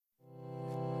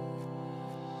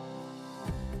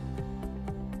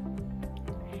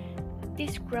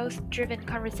This growth-driven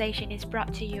conversation is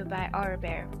brought to you by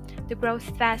Bear, the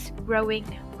fast-growing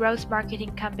growth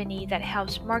marketing company that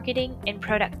helps marketing and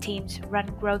product teams run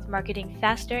growth marketing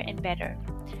faster and better.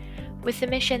 With the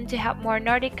mission to help more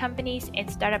Nordic companies and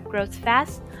startup growth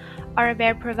fast,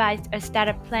 Bear provides a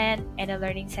startup plan and a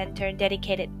learning center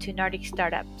dedicated to Nordic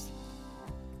startups.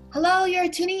 Hello, you're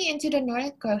tuning into the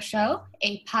Nordic Growth Show,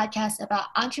 a podcast about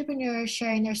entrepreneurs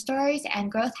sharing their stories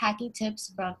and growth hacking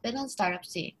tips from Finland's startup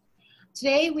scene.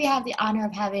 Today, we have the honor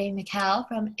of having Mikael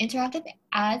from Interactive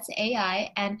Ads AI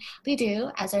and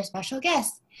Leadoo as our special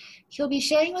guest. He'll be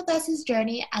sharing with us his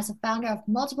journey as a founder of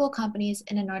multiple companies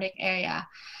in the Nordic area.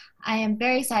 I am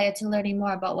very excited to learning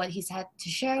more about what he's had to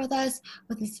share with us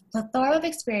with his plethora of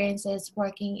experiences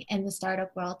working in the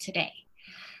startup world today.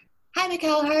 Hi,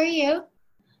 Mikael. How are you?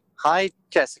 Hi,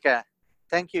 Jessica.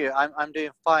 Thank you. I'm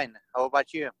doing fine. How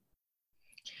about you?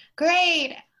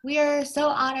 Great. We are so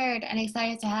honored and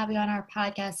excited to have you on our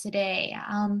podcast today.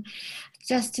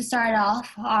 Just to start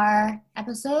off our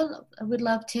episode, I would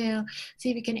love to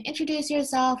see if you can introduce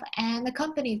yourself and the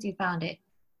companies you founded.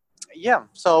 Yeah,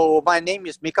 so my name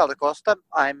is Mikael de Costa.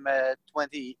 I'm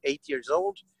 28 years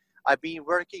old. I've been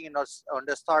working on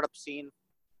the startup scene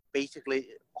basically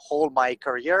whole my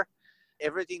career.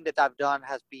 Everything that I've done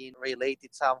has been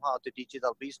related somehow to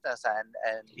digital business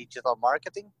and digital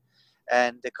marketing.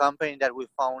 And the company that we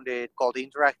founded called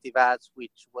Interactive Ads,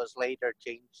 which was later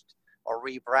changed or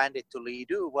rebranded to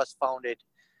Leadoo, was founded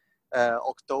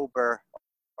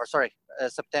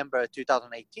September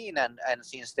 2018. And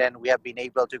since then, we have been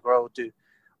able to grow to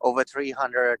over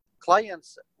 300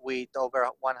 clients with over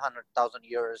 100,000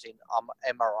 euros in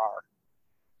MRR.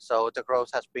 So the growth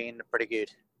has been pretty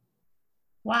good.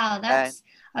 Wow, that's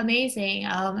amazing.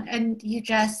 And you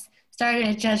just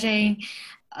started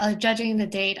judging the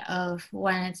date of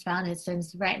when it's founded,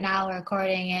 since right now we're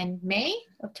recording in May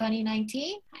of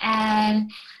 2019.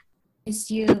 And is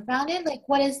you founded, like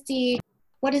what is the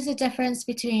difference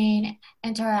between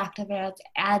Interactive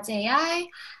Ads AI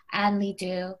and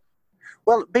Leadoo?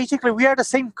 Well, basically, we are the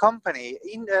same company.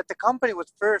 The company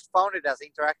was first founded as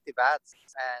Interactive Ads,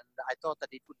 and I thought that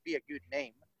it would be a good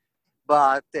name.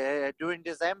 But during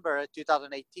December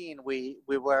 2018, we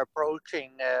were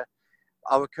approaching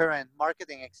our current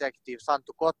marketing executive,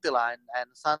 Santtu Kottila, and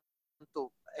Santtu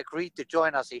agreed to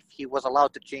join us if he was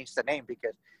allowed to change the name,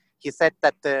 because he said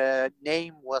that the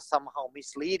name was somehow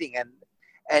misleading.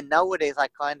 And nowadays I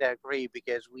kind of agree,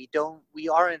 because we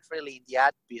aren't really in the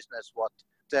ad business what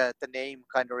the name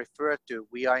kind of referred to.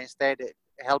 We are instead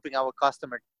helping our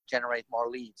customer generate more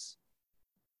leads.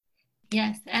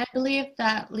 Yes, I believe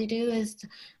that Leadoo is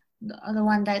the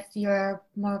one that you're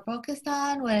more focused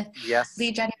on with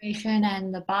lead generation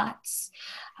and the bots.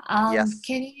 Yes.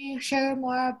 Can you share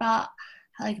more about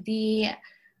like the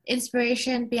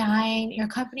inspiration behind your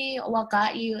company? What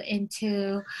got you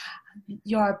into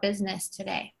your business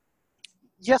today?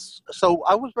 Yes. So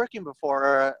I was working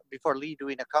before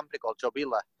Leadoo in a company called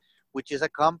Jobilla, which is a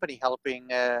company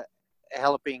helping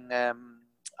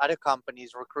other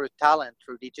companies recruit talent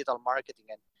through digital marketing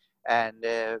and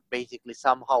basically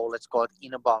somehow, let's call it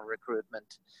inbound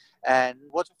recruitment. And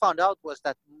what we found out was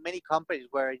that many companies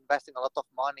were investing a lot of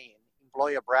money in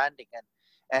employer branding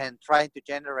and trying to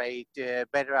generate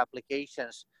better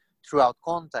applications throughout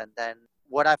content. And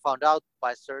what I found out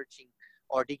by searching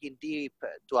or digging deep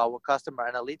to our customer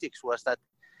analytics was that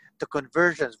the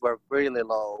conversions were really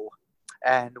low.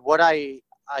 And what I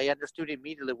understood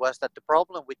immediately was that the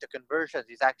problem with the conversions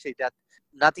is actually that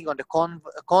nothing on the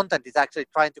content is actually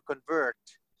trying to convert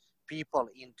people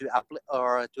into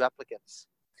to applicants.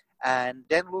 And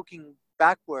then looking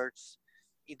backwards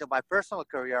into my personal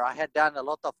career, I had done a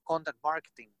lot of content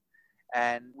marketing,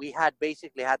 and we had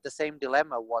basically had the same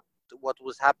dilemma what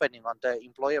was happening on the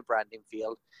employer branding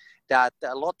field, that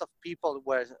a lot of people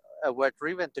were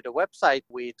driven to the website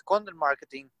with content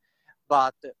marketing,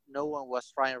 but no one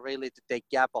was trying really to take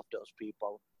gap of those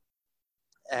people.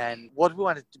 And what we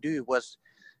wanted to do was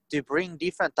to bring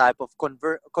different type of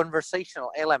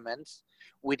conversational elements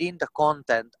within the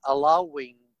content,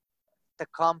 allowing the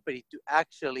company to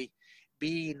actually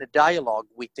be in a dialogue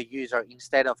with the user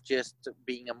instead of just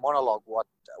being a monologue,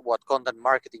 what content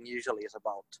marketing usually is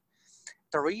about.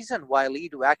 The reason why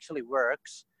Leadoo actually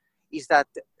works is that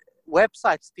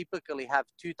websites typically have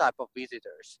two types of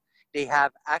visitors. They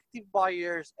have active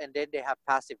buyers and then they have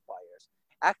passive buyers.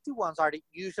 Active ones are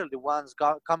usually the ones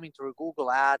coming through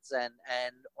Google Ads and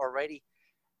already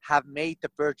have made the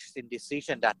purchasing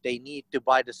decision that they need to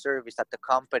buy the service that the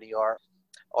company or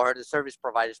the service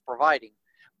provider is providing.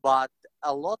 But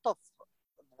a lot of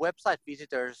website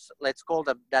visitors, let's call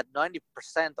them that 90%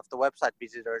 of the website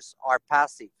visitors are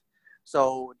passive.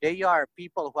 So they are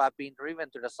people who have been driven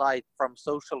to the site from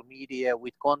social media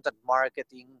with content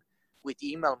marketing, with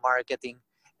email marketing.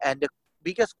 And the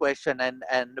biggest question and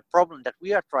the problem that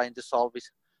we are trying to solve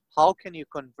is how can you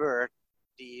convert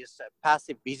these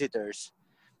passive visitors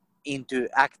into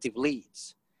active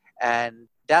leads? And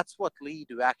that's what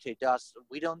Leadoo actually does.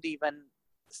 We don't even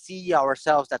see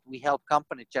ourselves that we help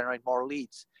companies generate more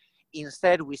leads.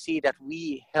 Instead, we see that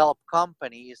we help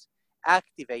companies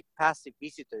activate passive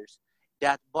visitors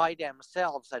that by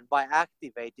themselves and by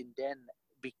activating then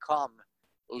become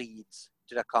leads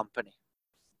to the company.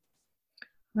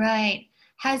 Right.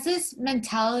 Has this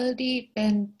mentality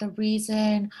been the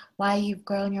reason why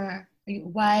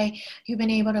why you've been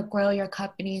able to grow your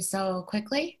company so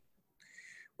quickly?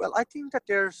 Well, I think that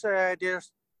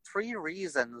there's three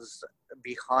reasons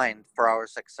behind for our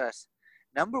success.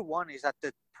 Number one is that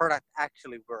the product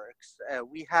actually works.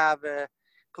 We have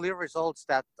clear results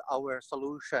that our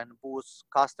solution boosts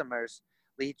customers'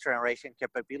 lead generation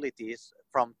capabilities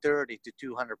from 30 to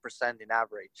 200% in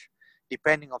average,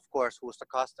 depending, of course, who's the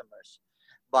customers.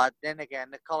 But then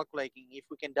again, calculating if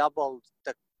we can double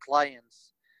the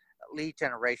clients' lead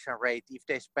generation rate if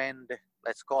they spend,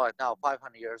 let's call it now,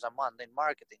 500 euros a month in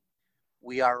marketing,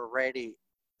 we are already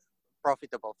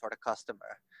profitable for the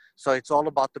customer. So it's all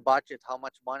about the budget, how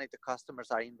much money the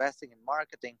customers are investing in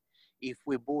marketing. If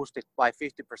we boost it by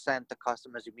 50%, the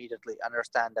customers immediately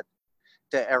understand that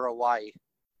the ROI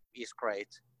is great.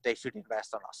 They should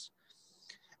invest on us.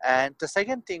 And the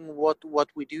second thing, what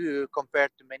we do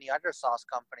compared to many other SaaS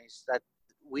companies, that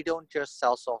we don't just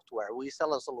sell software, we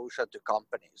sell a solution to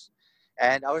companies.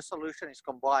 And our solution is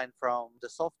combined from the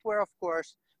software, of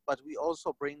course, but we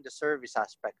also bring the service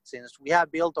aspect. Since we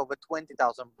have built over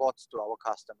 20,000 bots to our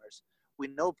customers, we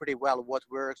know pretty well what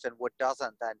works and what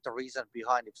doesn't, and the reason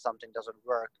behind if something doesn't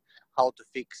work, how to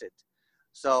fix it.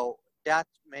 So that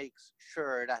makes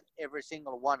sure that every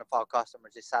single one of our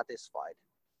customers is satisfied.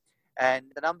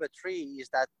 And the number three is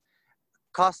that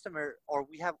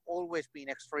we have always been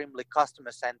extremely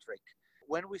customer centric.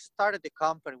 When we started the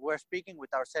company, we were speaking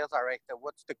with our sales director,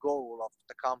 what's the goal of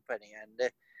the company?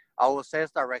 And our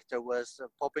sales director was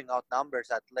popping out numbers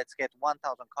that let's get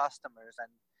 1,000 customers.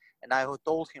 And I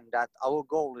told him that our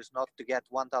goal is not to get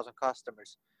 1,000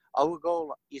 customers. Our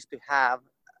goal is to have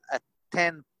a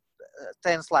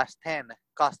 10/10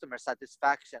 customer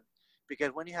satisfaction.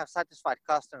 Because when you have satisfied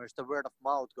customers, the word of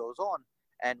mouth goes on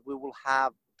and we will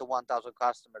have the 1,000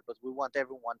 customers, but we want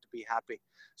everyone to be happy.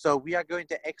 So we are going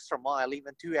the extra mile,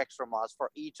 even 2 extra miles for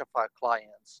each of our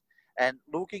clients. And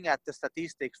looking at the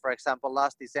statistics, for example,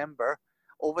 last December,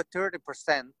 over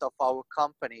 30% of our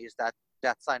companies that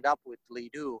signed up with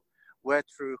Leadoo were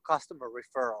through customer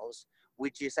referrals,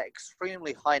 which is an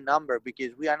extremely high number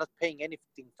because we are not paying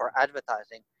anything for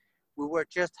advertising. We were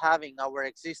just having our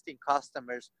existing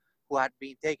customers who had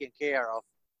been taken care of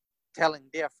telling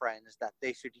their friends that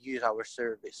they should use our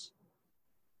service.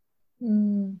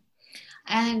 Mm.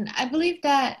 And I believe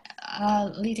that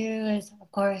Leadoo is,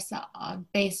 of course,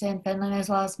 based in Finland, as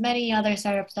well as many other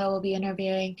startups that we'll be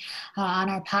interviewing on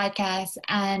our podcast.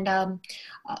 And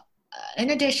in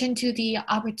addition to the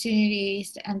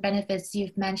opportunities and benefits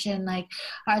you've mentioned, like,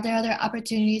 are there other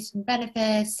opportunities and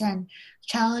benefits and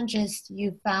challenges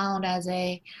you found as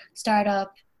a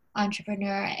startup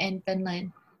entrepreneur in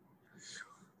Finland?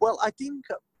 Well, I think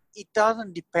it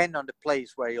doesn't depend on the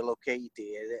place where you're located.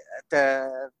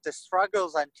 The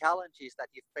struggles and challenges that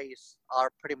you face are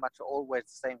pretty much always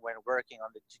the same when working on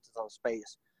the digital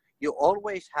space. You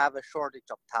always have a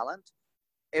shortage of talent.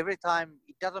 Every time,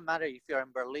 it doesn't matter if you're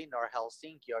in Berlin or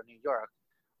Helsinki or New York,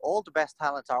 all the best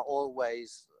talents are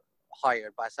always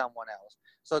hired by someone else.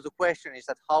 So the question is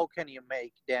that how can you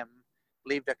make them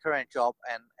leave their current job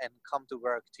and come to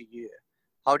work to you?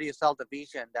 How do you sell the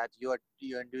vision that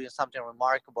you're doing something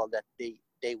remarkable that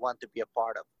they want to be a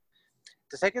part of?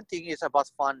 The second thing is about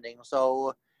funding.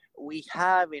 So we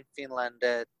have in Finland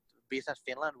Business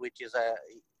Finland, which is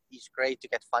great to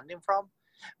get funding from,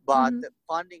 but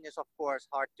funding is of course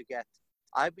hard to get.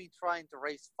 I've been trying to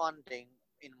raise funding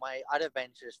in my other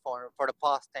ventures for the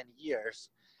past 10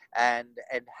 years and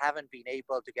haven't been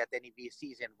able to get any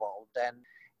VCs involved. And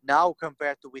now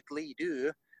compared to with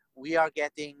Leadoo, we are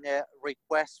getting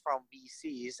requests from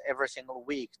VCs every single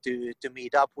week to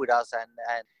meet up with us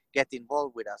and get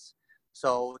involved with us.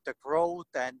 So the growth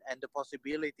and the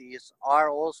possibilities are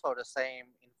also the same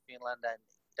in Finland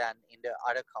than in the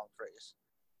other countries.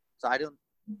 So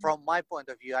from my point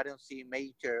of view, I don't see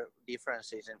major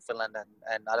differences in Finland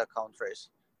and other countries.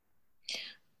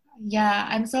 Yeah,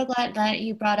 I'm so glad that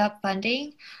you brought up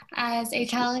funding as a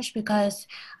challenge because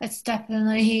it's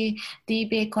definitely the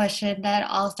big question that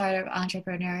all startup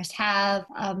entrepreneurs have.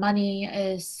 Money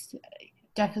is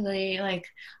definitely like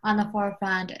on the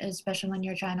forefront, especially when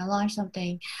you're trying to launch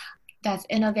something that's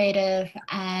innovative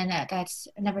and that's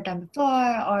never done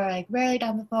before or like rarely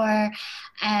done before.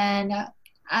 And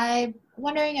I'm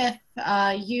wondering if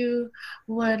you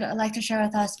would like to share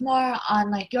with us more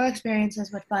on like your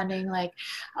experiences with funding. Like,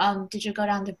 did you go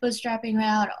down the bootstrapping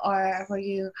route or were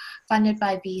you funded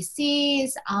by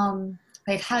VCs?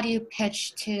 Like, how do you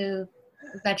pitch to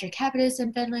venture capitalists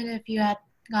in Finland if you had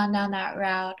gone down that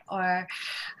route or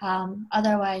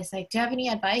otherwise, like, do you have any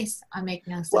advice on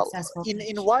making a Well, successful in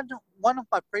pitch? one of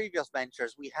my previous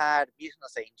ventures, we had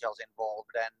business angels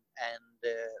involved,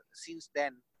 and since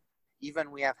then,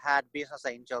 even we have had business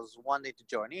angels wanting to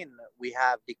join in, we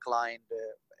have declined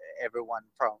everyone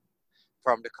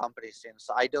from the company since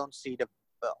I don't see the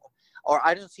or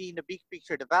I don't see in the big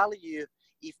picture the value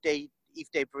if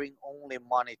they bring only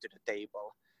money to the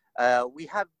table. We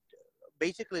have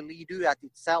basically Leadoo at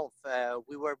itself.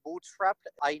 We were bootstrapped.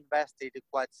 I invested a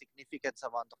quite significant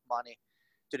amount of money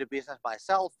to the business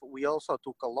myself. We also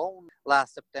took a loan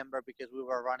last September because we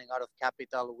were running out of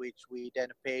capital, which we then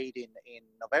paid in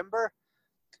November,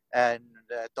 and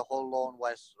the whole loan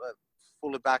was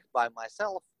fully backed by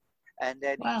myself. And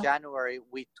then in Wow. January,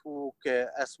 we took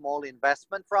a small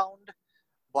investment round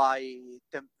by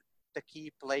the, the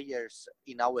key players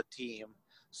in our team.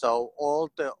 So all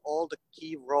the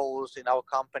key roles in our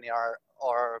company are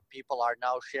or people are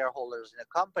now shareholders in the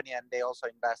company, and they also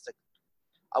invested,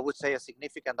 I would say, a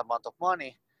significant amount of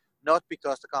money, not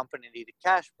because the company needed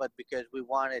cash, but because we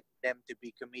wanted them to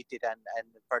be committed and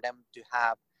for them to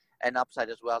have an upside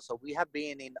as well. So we have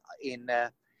been in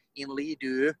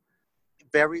Leadoo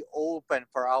very open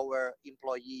for our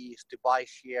employees to buy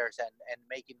shares and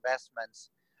make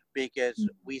investments because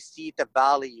we see the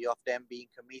value of them being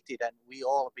committed and we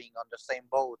all being on the same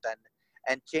boat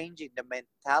and changing the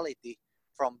mentality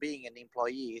from being an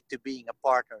employee to being a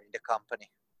partner in the company.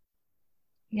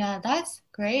 Yeah, that's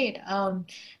great.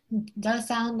 Does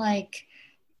sound like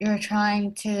you're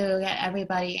trying to get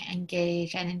everybody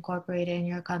engaged and incorporated in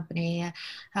your company.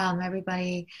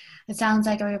 Everybody, it sounds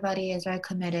like everybody is very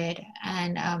committed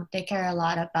and they care a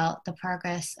lot about the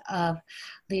progress of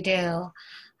Leadoo.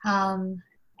 Um,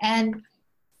 and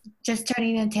just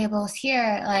turning the tables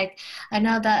here, like I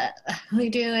know that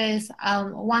Leadoo is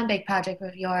one big project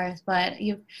of yours, but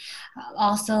you've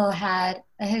also had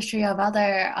a history of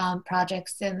other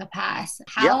projects in the past. Yep.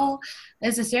 How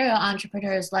is a serial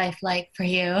entrepreneur's life like for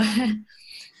you?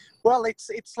 Well, it's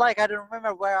like I don't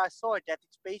remember where I saw it. That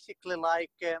it's basically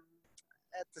like the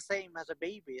same as a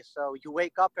baby. So you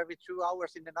wake up every 2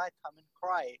 hours in the nighttime and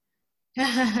cry.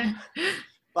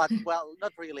 But well,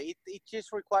 not really. It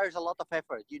just requires a lot of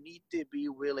effort. You need to be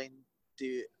willing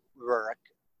to work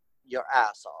your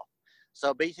ass off.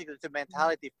 So basically, the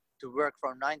mentality to work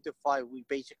from 9 to 5, we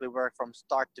basically work from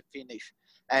start to finish,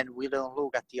 and we don't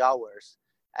look at the hours.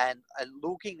 And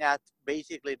looking at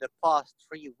basically the past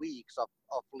 3 weeks of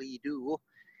Leadoo,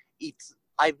 it's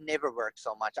I've never worked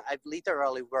so much. I've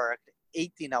literally worked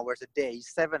 18 hours a day,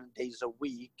 7 days a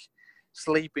week,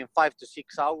 sleeping 5 to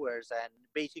 6 hours, and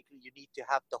basically you need to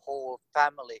have the whole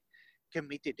family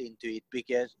committed into it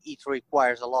because it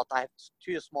requires a lot. I have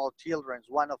two small children,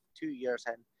 one of 2 years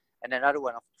and another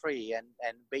one of three,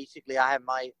 and basically I have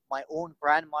my own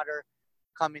grandmother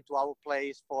coming to our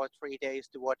place for 3 days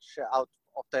to watch out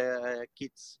of the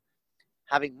kids,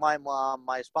 having my mom,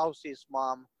 my spouse's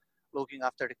mom looking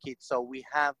after the kids. So we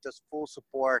have this full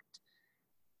support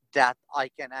that I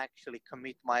can actually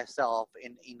commit myself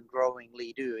in growing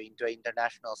Leadoo into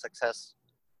international success.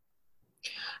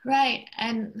 Right,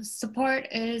 and support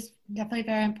is definitely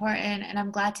very important, and I'm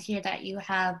glad to hear that you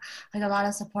have like a lot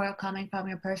of support coming from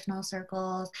your personal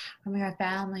circles, from your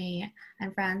family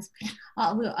and friends.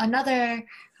 Another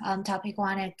topic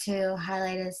wanted to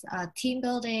highlight is team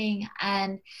building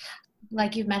and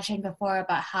like you mentioned before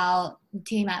about how the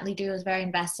team at Leadoo is very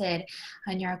invested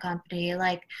in your company.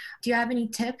 Like, do you have any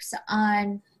tips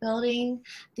on building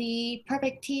the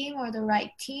perfect team or the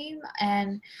right team?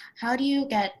 And how do you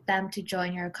get them to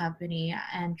join your company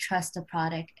and trust the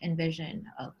product and vision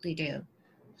of Leadoo?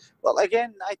 Well,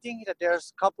 again, I think that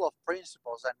there's a couple of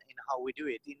principles in how we do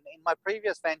it. In my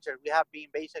previous venture, we have been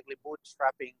basically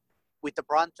bootstrapping with a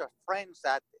bunch of friends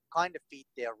that kind of fit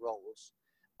their roles.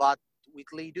 But with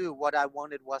Leadoo, what I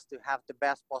wanted was to have the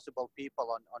best possible people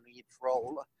on each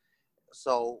role.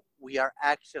 So we are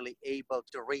actually able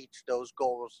to reach those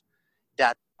goals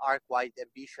that are quite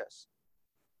ambitious.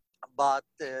 But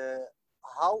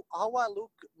how I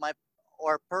look my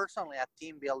or personally at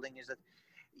team building is that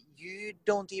you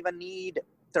don't even need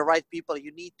the right people.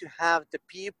 You need to have the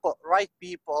right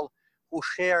people who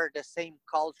share the same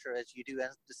culture as you do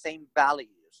and the same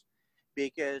values.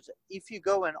 Because if you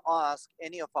go and ask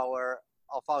any of our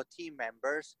team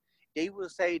members, they will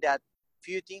say that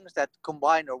few things that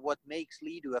combine or what makes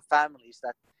Leadoo a family is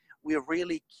that we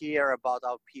really care about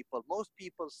our people. Most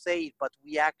people say it, but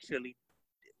we actually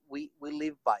we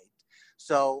live by it.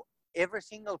 So every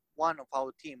single one of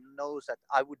our team knows that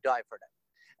I would die for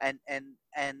them, and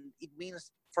it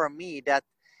means for me that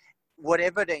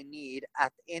whatever they need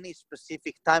at any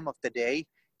specific time of the day,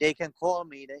 they can call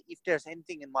me. That if there's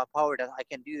anything in my power that I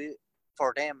can do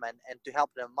for them and to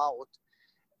help them out,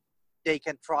 they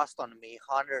can trust on me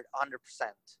 100%.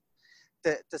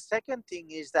 The second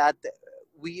thing is that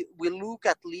we look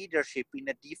at leadership in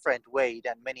a different way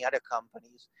than many other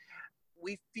companies.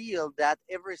 We feel that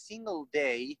every single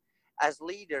day as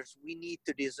leaders we need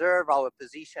to deserve our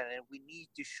position, and we need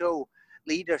to show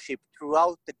leadership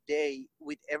throughout the day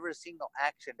with every single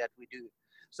action that we do.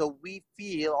 So we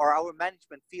feel, or our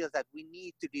management feels, that we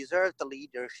need to deserve the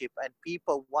leadership, and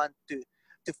people want to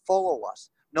follow us,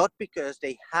 not because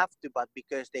they have to, but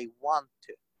because they want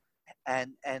to.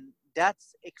 And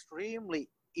that's extremely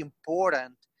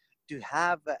important, to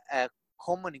have a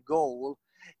common goal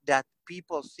that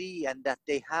people see, and that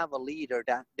they have a leader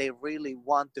that they really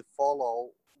want to follow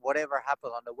whatever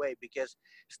happens on the way, because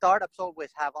startups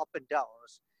always have up and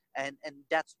downs, and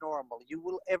that's normal. You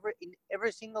will in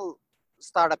every single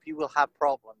startup you will have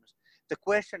problems. The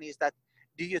question is that,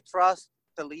 do you trust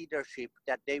the leadership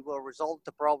that they will resolve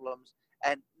the problems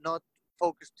and not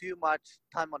focus too much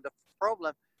time on the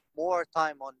problem, more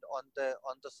time on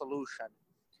the solution.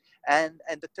 And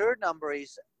the third number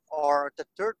is, or the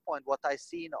third point, what I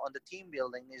see on the team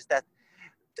building is that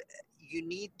you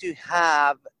need to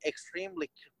have extremely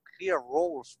clear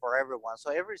roles for everyone.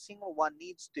 So every single one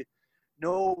needs to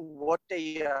know what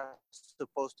they are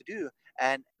supposed to do,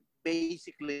 and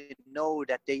basically know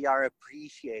that they are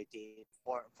appreciated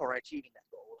for achieving that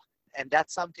goal. And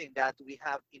that's something that we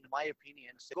have, in my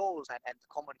opinion, goals and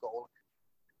common goal.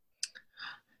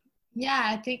 Yeah,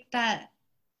 I think that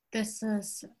this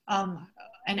is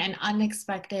an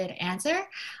unexpected answer.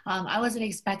 I wasn't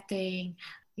expecting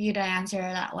you to answer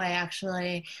that way,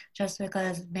 actually, just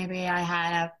because maybe I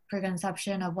had a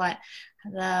preconception of what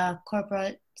the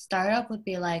corporate startup would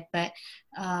be like. But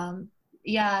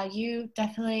yeah, you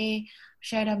definitely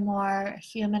shared a more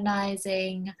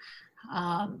humanizing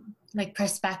like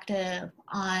perspective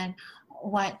on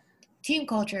what team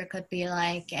culture could be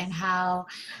like, and how,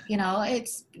 you know,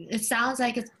 it sounds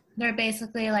like they're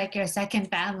basically like your second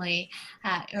family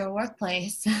at your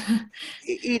workplace.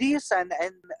 It is, and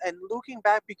looking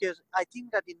back, because I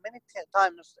think that in many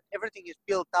times everything is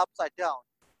built upside down.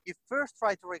 You first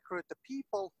try to recruit the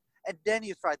people, and then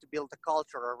you try to build the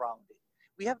culture around it.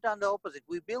 We have done the opposite.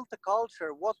 We built the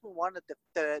culture, what we wanted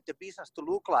the business to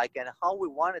look like, and how we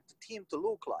wanted the team to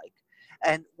look like.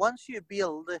 And once you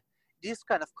build this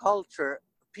kind of culture,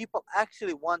 people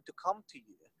actually want to come to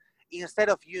you instead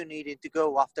of you needing to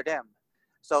go after them.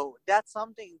 So that's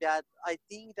something that I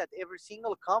think that every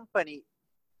single company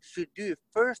should do.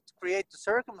 First, create the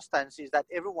circumstances that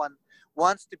everyone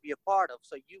wants to be a part of,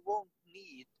 so you won't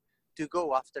need to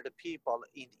go after the people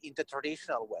in the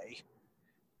traditional way.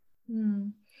 Hmm.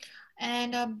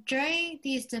 And during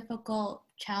these difficult,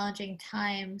 challenging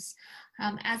times,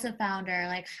 as a founder,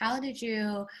 like how did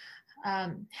you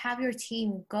have your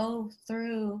team go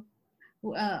through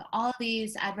all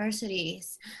these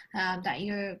adversities that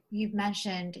you've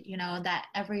mentioned, you know, that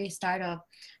every startup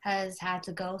has had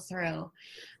to go through?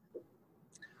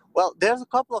 Well, there's a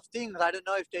couple of things. I don't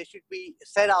know if they should be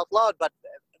said out loud, but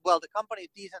well, the company is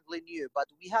decently new, but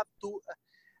we have to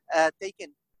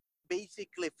taken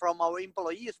basically from our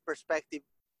employees' perspective,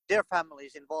 their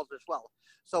families involved as well.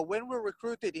 So when we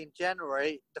recruited in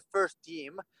January, the first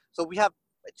team, so we have,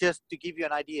 just to give you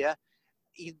an idea,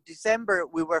 in December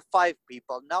we were 5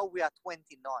 people. Now we are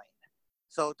 29.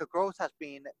 So the growth has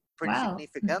been pretty Wow.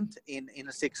 significant in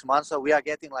 6 months. So we are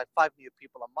getting like 5 new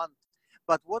people a month.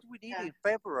 But what we did Yeah. in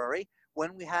February,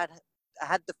 when we had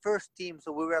the first team,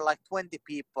 so we were like 20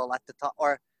 people at the time,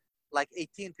 or like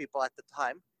 18 people at the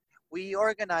time. We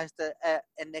organized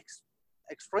an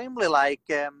extremely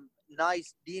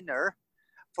nice dinner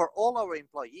for all our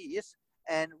employees,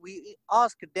 and we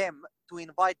asked them to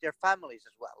invite their families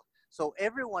as well. So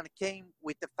everyone came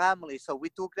with the family, so we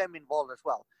took them involved as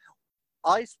well.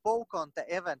 I spoke on the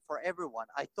event for everyone.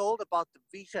 I told about the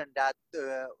vision that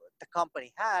the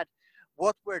company had,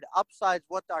 what were the upsides,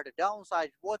 what are the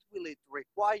downsides, what will it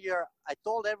require. I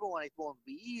told everyone it won't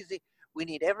be easy. We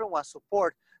need everyone's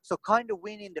support. So kind of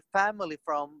winning the family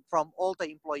from all the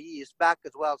employees back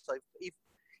as well. So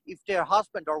if their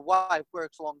husband or wife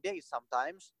works long days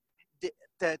sometimes,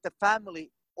 the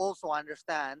family also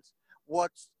understands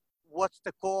what's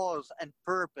the cause and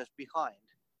purpose behind.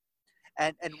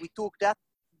 And we took that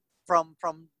from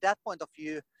that point of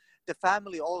view, the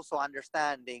family also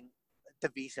understanding the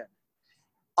vision.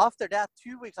 After that,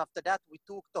 2 weeks after that, we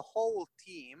took the whole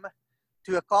team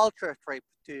to a culture trip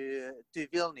to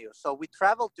Vilnius. So we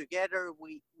traveled together.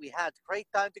 We had great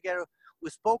time together. We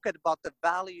spoke about the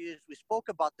values. We spoke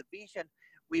about the vision.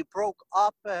 We broke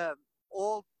up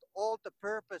all the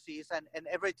purposes and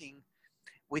everything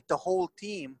with the whole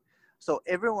team. So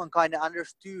everyone kind of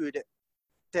understood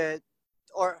the,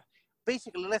 or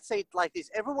basically, let's say it like this: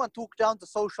 everyone took down the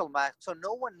social mask, so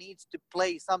no one needs to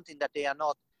play something that they are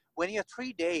not. When you're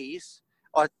 3 days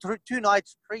or 2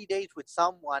 nights, 3 days with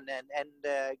someone and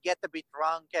get a bit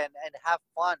drunk and have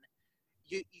fun,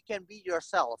 you can be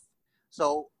yourself.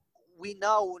 So we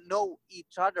now know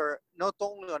each other not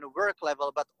only on a work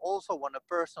level but also on a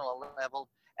personal level,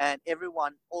 and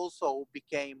everyone also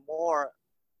became more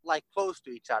like close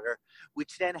to each other,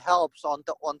 which then helps on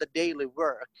the daily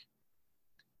work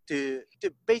to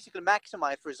basically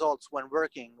maximize results when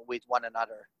working with one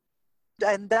another.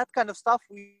 And that kind of stuff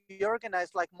we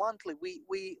organize like monthly. We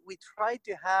try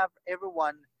to have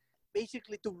everyone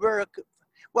basically to work.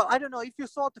 Well, I don't know if you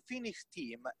saw the Finnish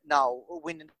team now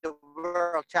winning the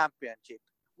World Championship.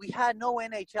 We had no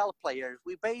NHL players.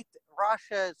 We beat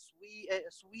Russia,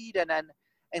 Sweden,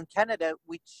 and Canada,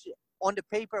 which on the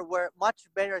paper were much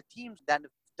better teams than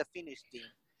the Finnish team.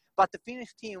 But the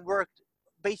Finnish team worked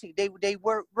basically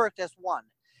worked as one,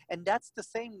 and that's the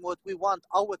same what we want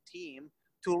our team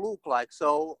to look like.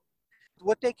 So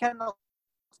what they cannot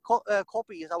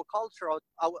copy is our culture,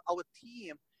 our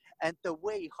team, and the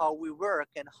way how we work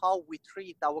and how we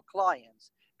treat our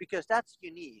clients, because that's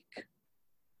unique.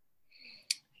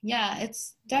 Yeah,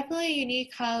 it's definitely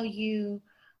unique how you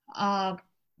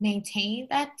maintain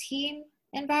that team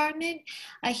environment.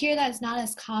 I hear that it's not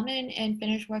as common in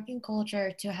Finnish working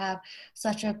culture to have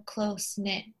such a close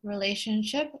knit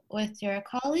relationship with your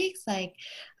colleagues. Like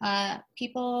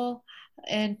people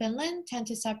in Finland tend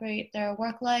to separate their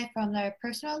work life from their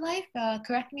personal life.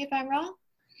 Correct me if I'm wrong.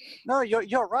 No,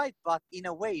 you're right, but in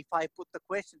a way, if I put the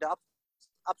question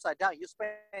upside down, you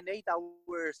spend 8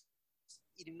 hours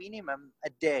in minimum a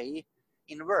day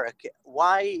in work.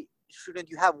 Why shouldn't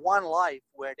you have one life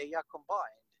where they are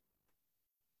combined?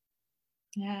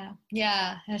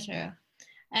 Yeah, that's true.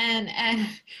 And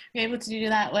we're able to do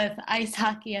that with ice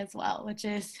hockey as well, which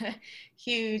is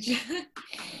huge.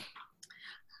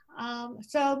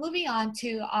 So moving on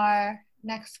to our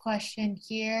next question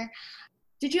here.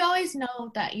 Did you always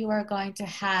know that you were going to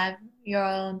have your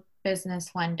own business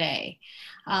one day?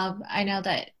 I know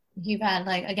that you've had,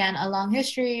 like, again, a long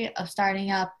history of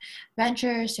starting up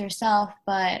ventures yourself,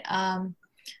 but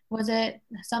was it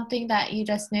something that you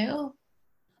just knew?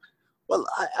 Well,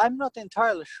 I'm not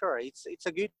entirely sure. It's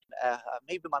a good.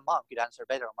 Maybe my mom could answer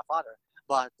better, or my father.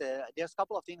 But there's a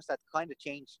couple of things that kind of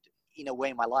changed in a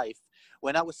way my life.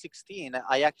 When I was 16,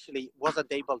 I actually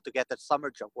wasn't able to get a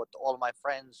summer job what all my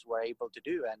friends were able to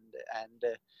do, and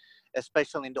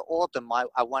especially in the autumn,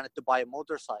 I wanted to buy a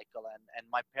motorcycle, and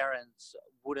my parents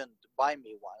wouldn't buy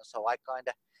me one. So I kind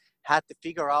of had to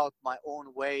figure out my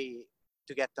own way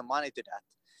to get the money to that.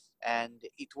 And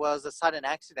it was a sudden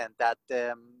accident that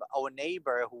our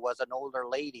neighbor, who was an older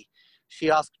lady,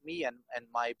 she asked me and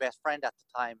my best friend at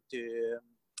the time to,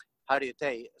 how do you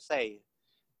say,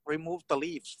 remove the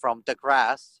leaves from the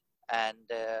grass, and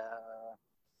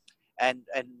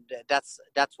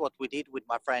that's what we did with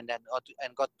my friend,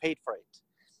 and got paid for it.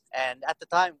 And at the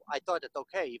time, I thought that,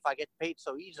 okay, if I get paid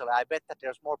so easily, I bet that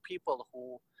there's more people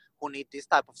who need this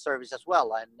type of service as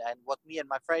well. And what me and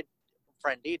my friend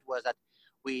did was that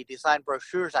we designed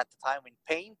brochures at the time in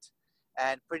paint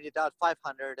and printed out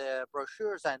 500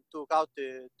 brochures and took out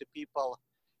to people's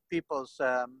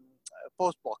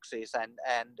post boxes,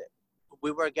 and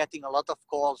we were getting a lot of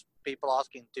calls, people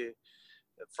asking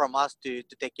from us to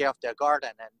take care of their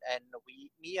garden, and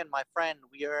me and my friend,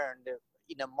 we earned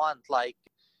in a month like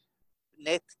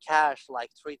net cash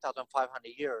like 3,500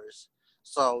 euros.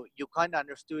 So you kind of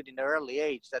understood in the early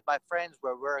age that my friends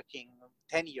were working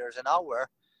 10 years an hour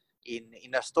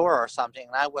in a store or something,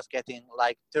 and I was getting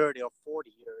like 30 or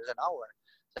 40 euros an hour.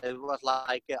 So it was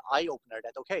like an eye opener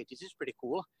that, okay, this is pretty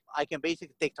cool. I can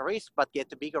basically take the risk but get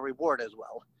the bigger reward as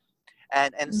well.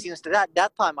 And since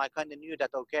that time, I kind of knew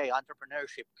that, okay,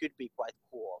 entrepreneurship could be quite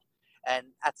cool. And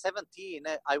at 17,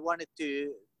 I wanted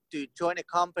to join a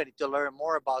company to learn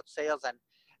more about sales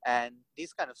and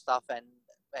this kind of stuff. And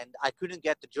I couldn't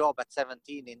get the job at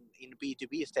 17 in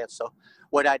B2B sales. So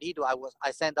what I did,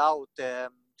 I sent out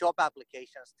job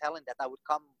applications telling that I would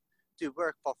come to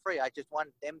work for free. I just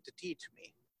wanted them to teach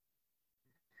me.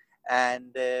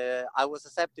 And I was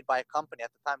accepted by a company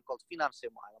at the time called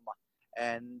Finanssimaailma,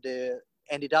 and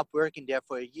ended up working there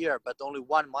for a year, but only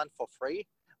 1 month for free.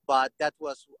 But that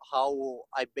was how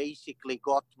I basically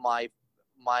got my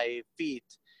feet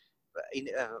in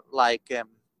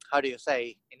how do you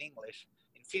say in English?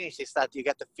 In Finnish is that you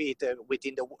get the feet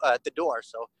within the door,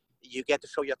 so you get to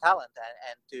show your talent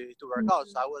and to work out.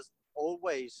 So I was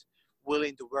always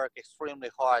willing to work extremely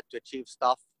hard to achieve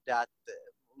stuff that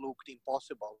looked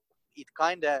impossible. It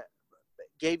kind of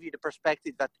gave you the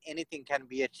perspective that anything can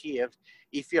be achieved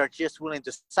if you're just willing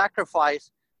to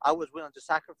sacrifice. I was willing to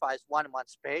sacrifice 1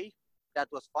 month's pay. That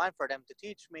was fine for them to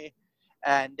teach me,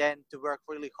 and then to work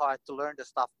really hard to learn the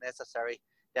stuff necessary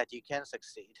that you can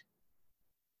succeed.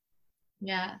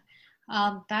 Yeah,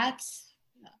 that's,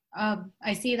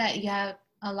 I see that you have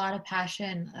a lot of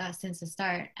passion since the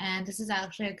start, and this is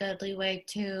actually a good leeway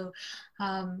to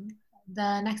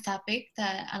the next topic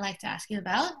that I'd like to ask you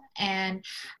about. And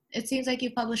it seems like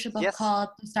you published a book Yes. called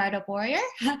The Startup Warrior.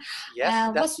 Yes,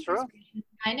 What's that's the true. inspiration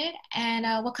behind it,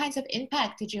 and what kinds of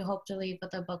impact did you hope to leave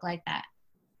with a book like that?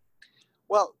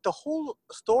 Well, the whole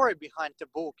story behind the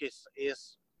book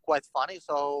is quite funny.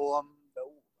 So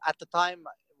at the time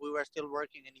we were still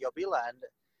working in Jobila,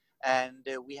 and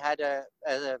we had a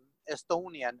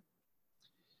Estonian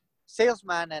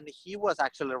salesman, and he was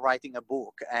actually writing a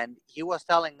book, and he was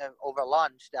telling over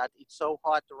lunch that it's so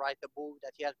hard to write a book,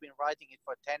 that he has been writing it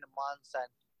for 10 months,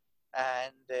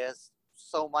 and there's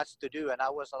so much to do. And I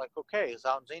was like, okay,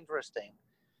 sounds interesting.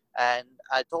 And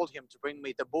I told him to bring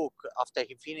me the book after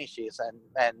he finishes,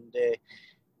 and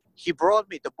he brought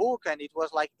me the book, and it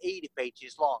was like 80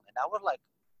 pages long. And I was like,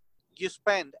 you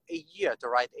spend a year to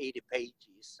write 80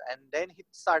 pages. And then he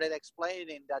started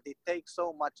explaining that it takes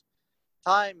so much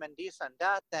time and this and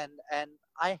that, and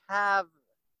I have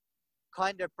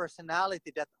kind of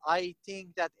personality that I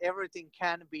think that everything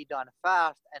can be done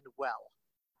fast and well.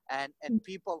 And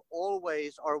people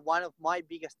always, or one of my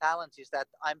biggest talents is that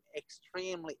I'm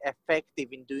extremely effective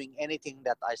in doing anything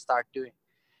that I start doing.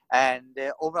 And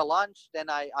over lunch, then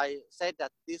I said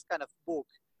that this kind of book,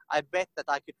 I bet that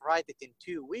I could write it in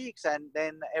 2 weeks. And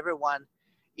then everyone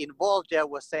involved there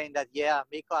was saying that, yeah,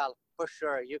 Mikael, for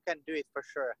sure, you can do it for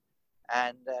sure.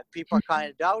 And people kind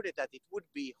of doubted that it would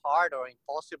be hard or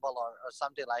impossible or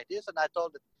something like this. And I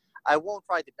told them, I won't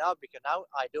write it now because now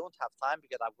I don't have time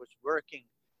because I was working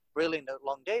really in the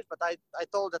long days. But I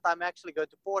told that I'm actually going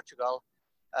to Portugal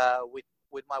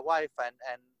with my wife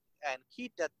and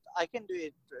kid, that I can do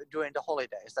it during the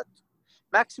holidays, that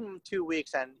maximum 2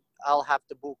 weeks and I'll have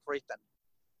the book written.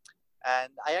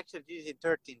 And I actually did it in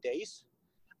 13 days,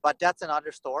 but that's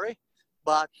another story.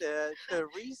 But the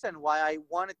reason why I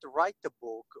wanted to write the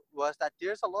book was that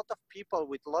there's a lot of people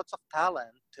with lots of talent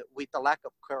with a lack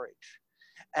of courage.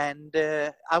 And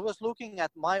I was looking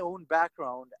at my own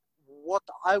background, what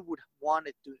I would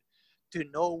wanted to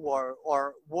know,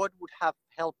 or what would have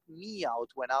helped me out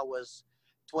when I was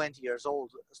 20 years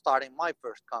old starting my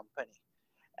first company.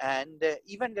 And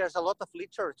even there's a lot of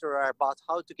literature about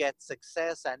how to get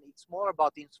success, and it's more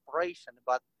about inspiration,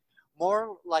 but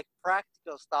more like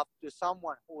practical stuff to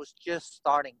someone who's just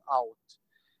starting out.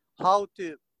 How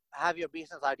to have your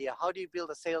business idea, how do you build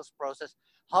a sales process,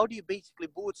 how do you basically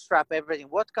bootstrap everything,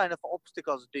 what kind of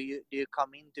obstacles do you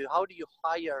come into, how do you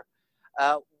hire,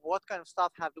 what kind of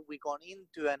stuff have we gone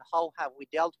into, and how have we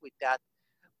dealt with that.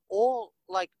 All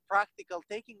like practical,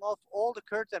 taking off all the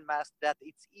curtain masks that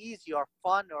it's easy or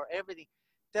fun or everything,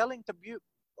 telling the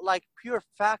like pure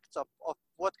facts of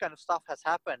what kind of stuff has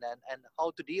happened and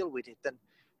how to deal with it,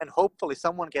 and hopefully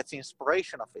someone gets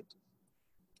inspiration of it.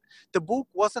 The book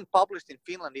wasn't published in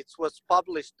Finland. It was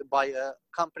published by a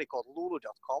company called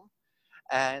Leadoo.com,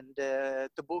 and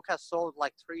the book has sold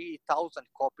like 3,000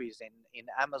 copies in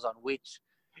Amazon, which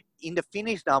in the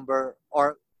Finnish number,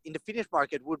 or in the Finnish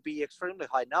market, would be extremely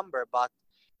high number. But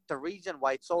the reason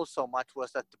why it sold so much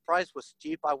was that the price was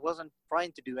cheap. I wasn't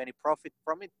trying to do any profit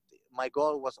from it. My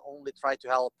goal was only try to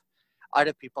help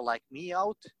other people like me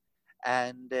out.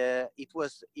 And it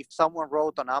was, if someone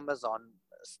wrote on Amazon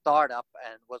startup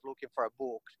and was looking for a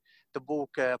book, the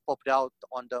book popped out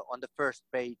on the first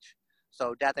page.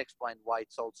 So that explained why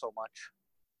it sold so much.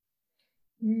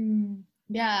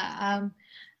 Yeah,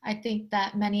 I think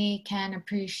that many can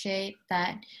appreciate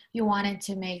that you wanted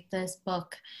to make this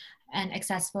book an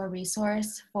accessible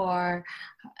resource for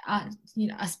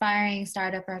aspiring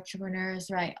startup entrepreneurs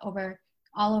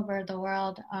all over the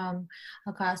world,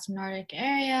 across the Nordic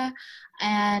area.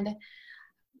 And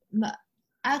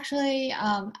actually,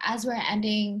 as we're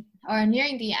ending or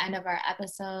nearing the end of our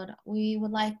episode, we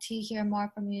would like to hear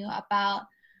more from you about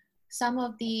some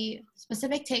of the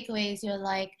specific takeaways you'd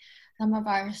like some of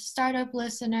our startup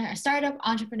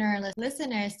entrepreneur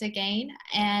listeners to gain.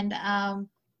 And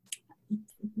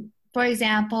for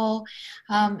example,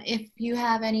 if you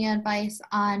have any advice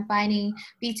on finding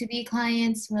B2B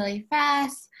clients really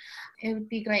fast, it would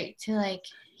be great to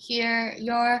hear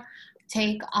your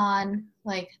take on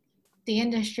the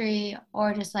industry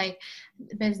or just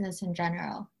business in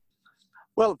general.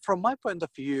 Well, from my point of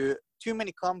view, too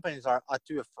many companies are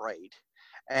too afraid.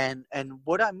 And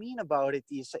what I mean about it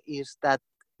is that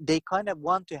they kind of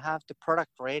want to have the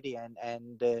product ready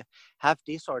and have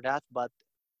this or that, but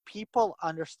people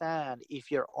understand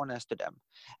if you're honest to them.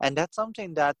 And that's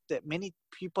something that many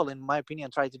people, in my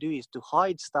opinion, try to do, is to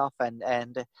hide stuff and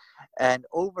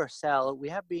oversell. We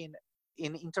have been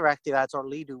in interactive ads or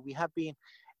Leadoo, we have been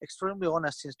extremely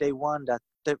honest since day one that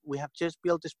we have just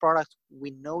built this product. We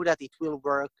know that it will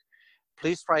work.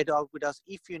 Please try it out with us.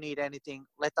 If you need anything,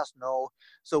 let us know.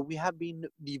 So we have been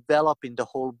developing the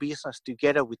whole business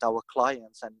together with our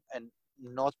clients and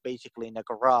not basically in a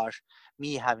garage,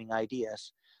 me having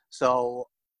ideas. So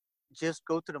just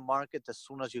go to the market as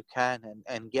soon as you can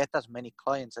and get as many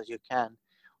clients as you can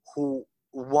who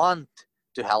want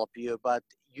to help you, but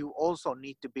you also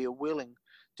need to be willing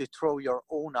to throw your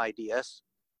own ideas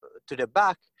to the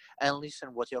back and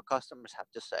listen what your customers have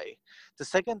to say. The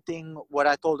second thing, what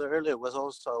I told earlier, was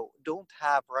also don't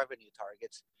have revenue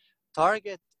targets.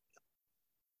 Target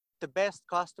the best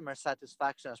customer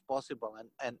satisfaction as possible,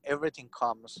 and everything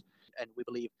comes, and we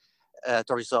believe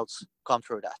the results come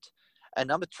through that. And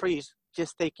number three is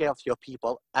just take care of your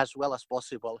people as well as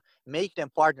possible. Make them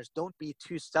partners. Don't be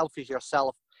too selfish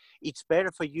yourself. It's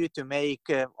better for you to make,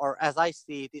 or as I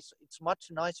see it, it's much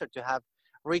nicer to have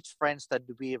rich friends than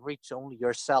to be rich only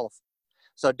yourself.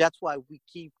 So that's why we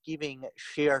keep giving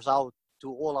shares out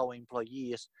to all our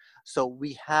employees. So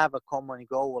we have a common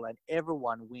goal and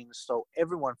everyone wins. So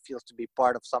everyone feels to be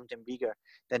part of something bigger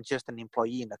than just an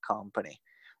employee in a company.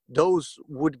 Those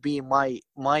would be my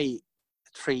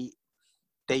three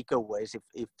takeaways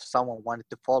if someone wanted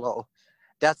to follow.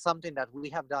 That's something that we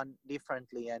have done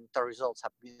differently and the results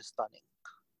have been stunning.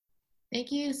 Thank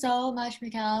you so much,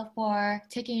 Mikael, for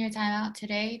taking your time out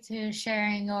today to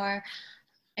sharing your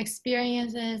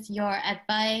experiences, your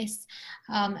advice,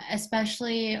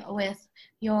 especially with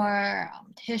your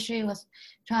history with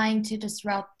trying to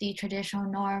disrupt the traditional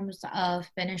norms of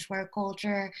Finnish work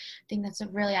culture. I think that's a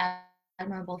really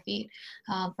admirable feat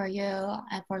for you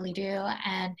and for Leadoo.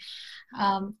 And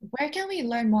where can we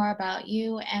learn more about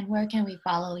you and where can we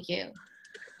follow you?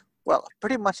 Well,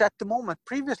 pretty much at the moment.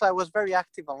 Previously, I was very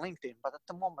active on LinkedIn, but at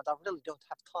the moment, I really don't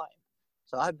have time.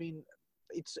 So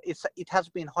it has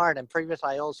been hard. And previously,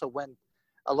 I also went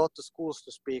a lot to schools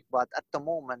to speak. But at the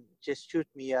moment, just shoot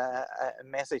me a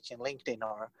message in LinkedIn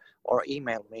or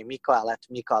email me,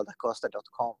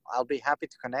 mikael@mikaeldacosta.com. I'll be happy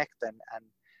to connect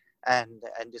and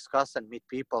discuss and meet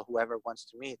people, whoever wants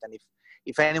to meet. And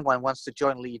if anyone wants to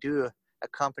join Leadoo, a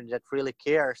company that really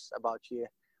cares about you,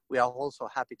 we are also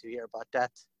happy to hear about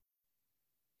that.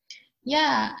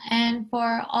 Yeah, and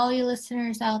for all you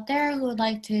listeners out there who would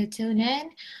like to tune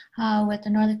in with the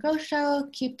Nordic Growth Show,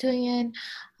 keep tuning in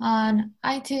on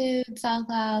iTunes,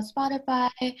 SoundCloud,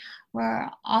 Spotify. We're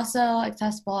also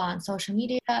accessible on social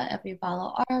media if you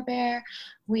follow OurBear.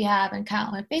 We have an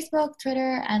account on Facebook,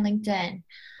 Twitter, and LinkedIn.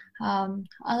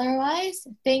 Otherwise,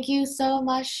 thank you so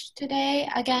much today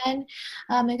again,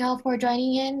 Mikael, for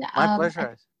joining in. My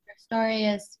pleasure. Your story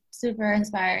is super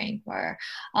inspiring for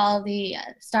all the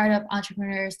startup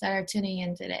entrepreneurs that are tuning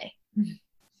in today.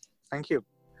 Thank you.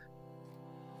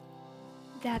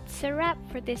 That's a wrap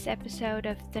for this episode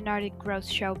of the Nordic Growth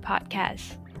Show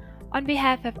podcast. On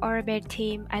behalf of OurBear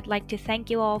team, I'd like to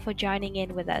thank you all for joining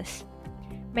in with us.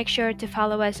 Make sure to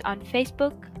follow us on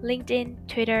Facebook, LinkedIn,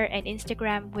 Twitter, and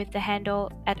Instagram with the handle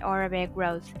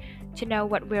 @OurBearGrowth to know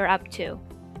what we're up to.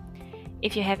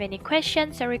 If you have any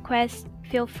questions or requests,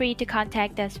 feel free to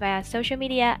contact us via social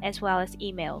media as well as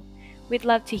email. We'd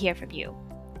love to hear from you.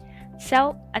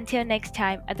 So, until next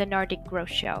time at the Nordic Growth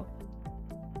Show.